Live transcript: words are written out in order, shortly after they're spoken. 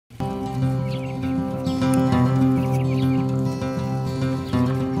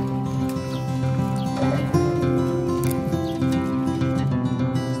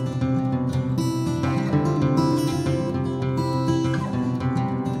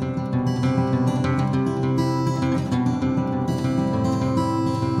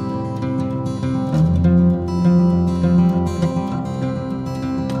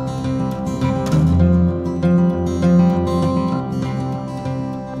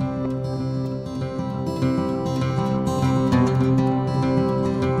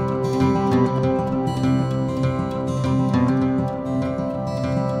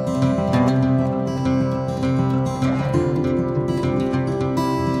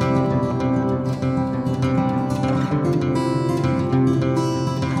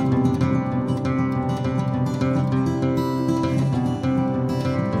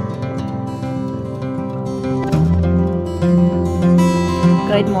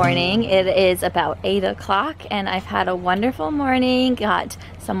morning. It is about 8 o'clock and I've had a wonderful morning. Got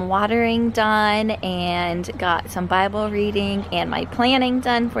some watering done and got some Bible reading and my planning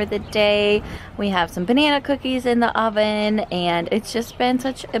done for the day. We have some banana cookies in the oven and it's just been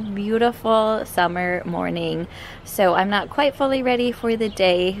such a beautiful summer morning. So I'm not quite fully ready for the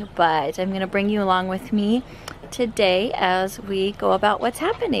day, but I'm gonna bring you along with me today as we go about what's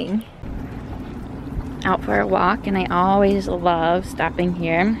happening. Out for a walk, and I always love stopping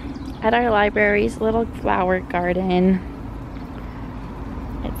here at our library's little flower garden.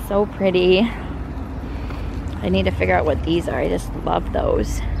 It's so pretty. I need to figure out what these are. I just love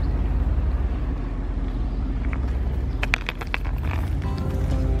those.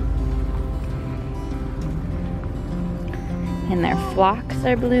 And their phlox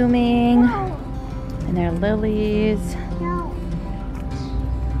are blooming, and their lilies.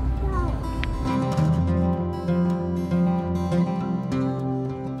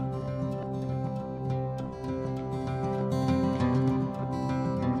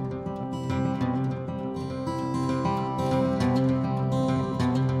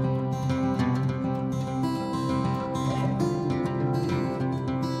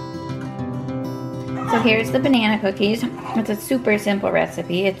 So here's the banana cookies. It's a super simple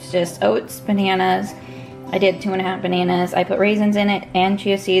recipe. It's just oats, bananas. I did 2.5 bananas. I put raisins in it and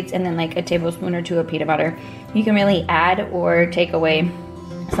chia seeds and then like a tablespoon or 2 of peanut butter. You can really add or take away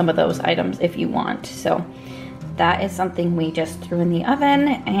some of those items if you want. So that is something we just threw in the oven,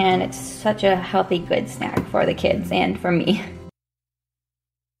 and it's such a healthy, good snack for the kids and for me.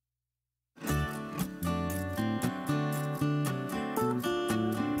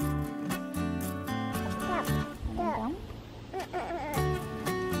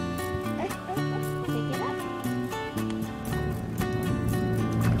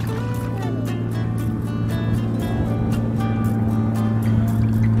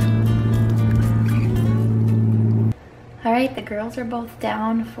 Alright, the girls are both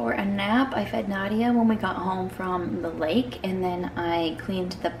down for a nap. I fed Nadia when we got home from the lake, and then I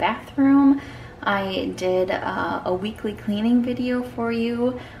cleaned the bathroom. I did a weekly cleaning video for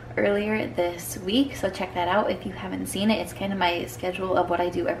you earlier this week, so check that out if you haven't seen it. It's kind of my schedule of what I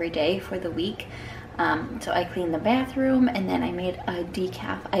do every day for the week. So I cleaned the bathroom, and then I made a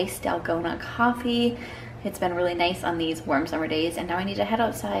decaf iced dalgona coffee. It's been really nice on these warm summer days, and now I need to head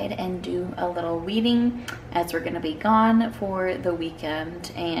outside and do a little weeding as we're gonna be gone for the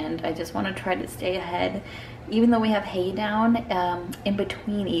weekend, and I just want to try to stay ahead. Even though we have hay down in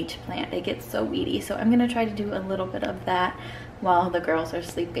between each plant, it gets so weedy, so I'm gonna try to do a little bit of that while the girls are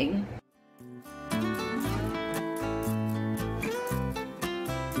sleeping.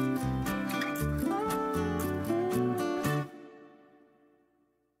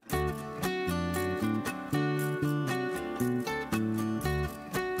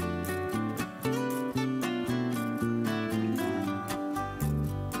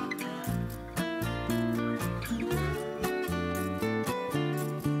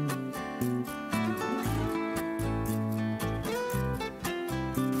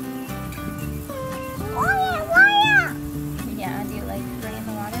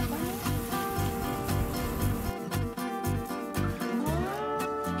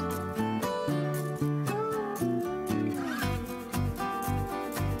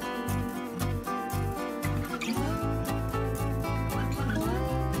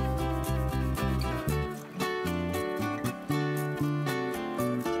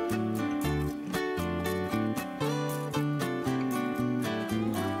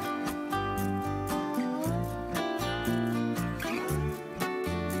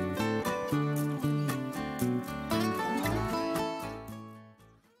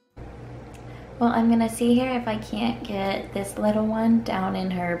 Well, I'm gonna see here if I can't get this little one down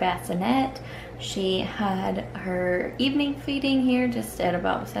in her bassinet. She had her evening feeding here just at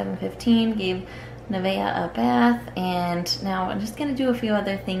about 7:15, gave Nevaeh a bath, and now I'm just gonna do a few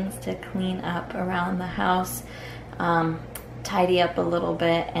other things to clean up around the house, tidy up a little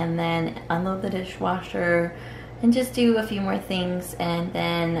bit, and then unload the dishwasher and just do a few more things, and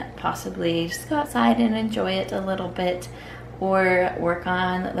then possibly just go outside and enjoy it a little bit, or work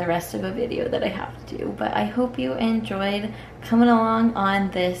on the rest of a video that I have to do. But I hope you enjoyed coming along on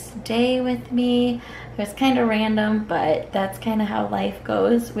this day with me. It was kind of random, but that's kind of how life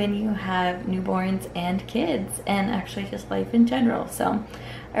goes when you have newborns and kids, and actually just life in general. So,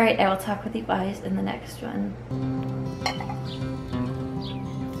 all right, I will talk with you guys in the next one.